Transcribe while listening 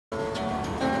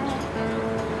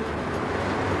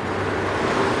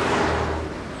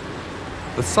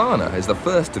The Sana is the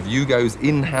first of Yugo's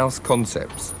in-house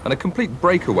concepts and a complete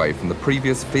breakaway from the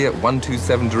previous Fiat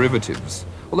 127 derivatives,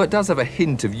 although it does have a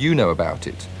hint of Uno about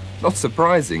it. Not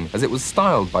surprising, as it was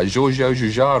styled by Giorgio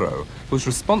Giugiaro, who was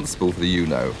responsible for the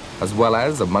Uno, as well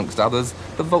as, amongst others,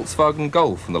 the Volkswagen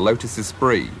Golf and the Lotus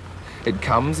Esprit. It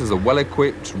comes as a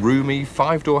well-equipped, roomy,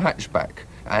 five-door hatchback,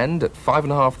 and at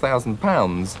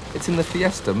 £5,500, it's in the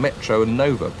Fiesta, Metro and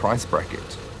Nova price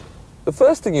bracket. The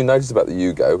first thing you notice about the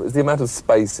Yugo is the amount of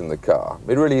space in the car.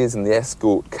 It really is in the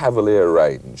Escort Cavalier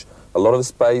range. A lot of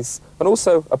space and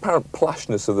also apparent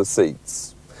plushness of the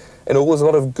seats. And always a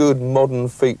lot of good modern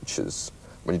features.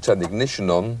 When you turn the ignition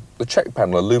on, the check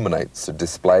panel illuminates to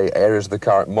display areas of the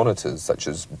car it monitors, such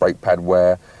as brake pad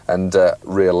wear and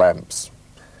rear lamps.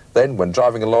 Then, when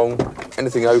driving along,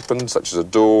 anything open, such as a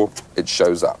door, it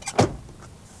shows up.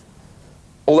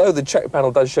 Although the check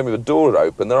panel does show me the door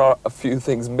open, there are a few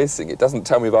things missing. It doesn't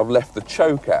tell me if I've left the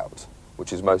choke out,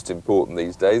 which is most important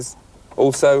these days.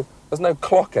 Also, there's no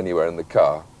clock anywhere in the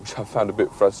car, which I found a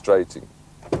bit frustrating.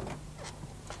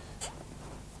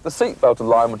 The seatbelt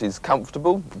alignment is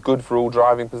comfortable, good for all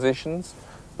driving positions,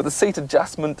 but the seat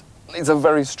adjustment needs a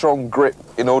very strong grip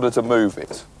in order to move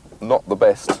it. Not the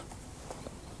best.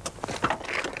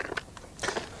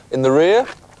 In the rear,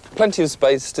 plenty of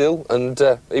space still, and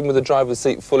even with the driver's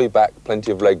seat fully back,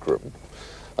 plenty of legroom.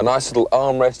 A nice little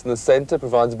armrest in the centre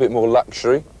provides a bit more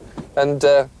luxury, and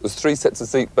there's 3 sets of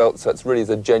seat belts, so it's really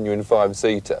a genuine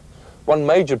 5-seater. One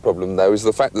major problem, though, is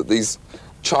the fact that these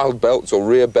child belts or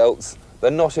rear belts,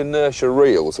 they're not inertia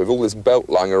real, so with all this belt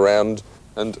lying around,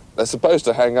 and they're supposed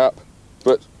to hang up,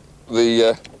 but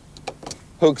the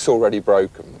hook's already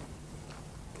broken.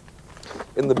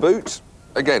 In the boot,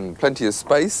 again, plenty of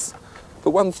space, but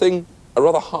one thing, a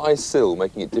rather high sill,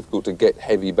 making it difficult to get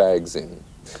heavy bags in.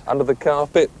 Under the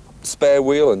carpet, spare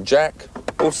wheel and jack,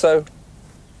 also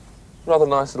rather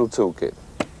nice little toolkit.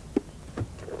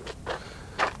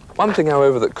 One thing,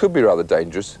 however, that could be rather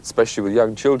dangerous, especially with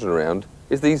young children around,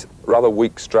 is these rather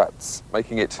weak struts,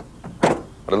 making it a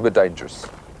little bit dangerous.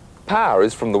 Power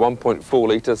is from the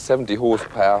 1.4-litre 70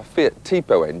 horsepower Fiat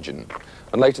Tipo engine,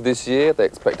 and later this year they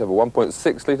expect to have a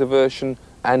 1.6-litre version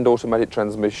and automatic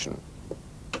transmission.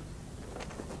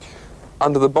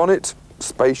 Under the bonnet,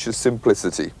 spacious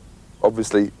simplicity,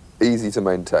 obviously easy to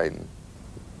maintain.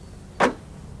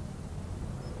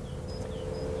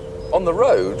 On the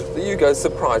road, the Yugo is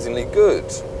surprisingly good.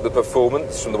 The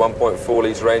performance from the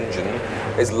 1.4-litre engine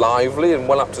is lively and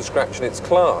well up to scratch in its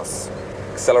class.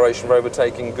 Acceleration for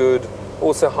overtaking good,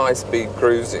 also high-speed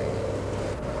cruising.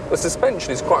 The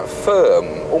suspension is quite firm,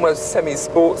 almost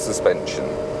semi-sport suspension,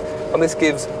 and this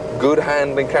gives good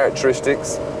handling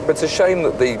characteristics, but it's a shame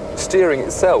that the steering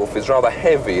itself is rather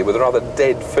heavy with a rather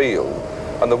dead feel,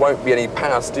 and there won't be any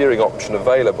power steering option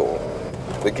available.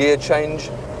 The gear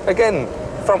change, again,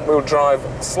 front-wheel drive,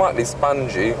 slightly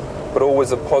spongy, but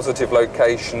always a positive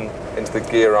location into the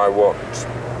gear I want.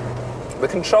 The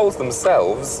controls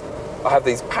themselves, I have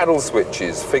these paddle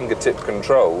switches, fingertip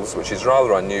controls, which is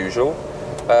rather unusual.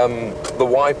 The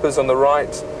wipers on the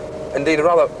right, indeed a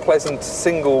rather pleasant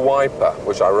single wiper,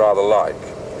 which I rather like.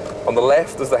 On the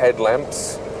left there's the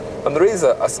headlamps, and there is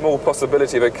a small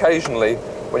possibility of occasionally,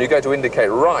 when you go to indicate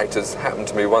right, as happened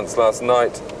to me once last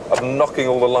night, of knocking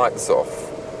all the lights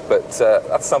off. But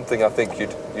that's something I think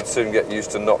you'd soon get used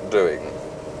to not doing.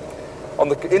 On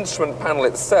the instrument panel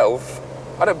itself,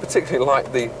 I don't particularly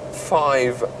like the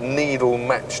 5 needle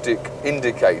matchstick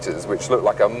indicators, which look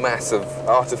like a mass of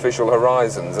artificial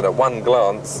horizons, and at one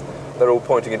glance they're all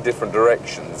pointing in different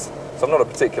directions. So I'm not a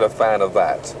particular fan of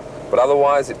that. But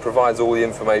otherwise it provides all the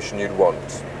information you'd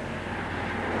want.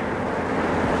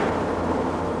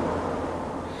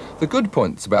 The good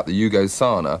points about the Yugo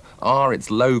Sana are its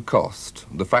low cost,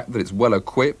 the fact that it's well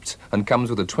equipped and comes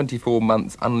with a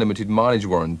 24-month unlimited mileage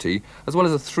warranty, as well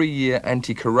as a 3-year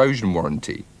anti-corrosion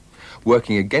warranty.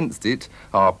 Working against it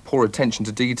are poor attention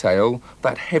to detail,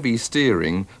 that heavy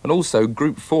steering, and also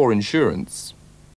Group 4 insurance.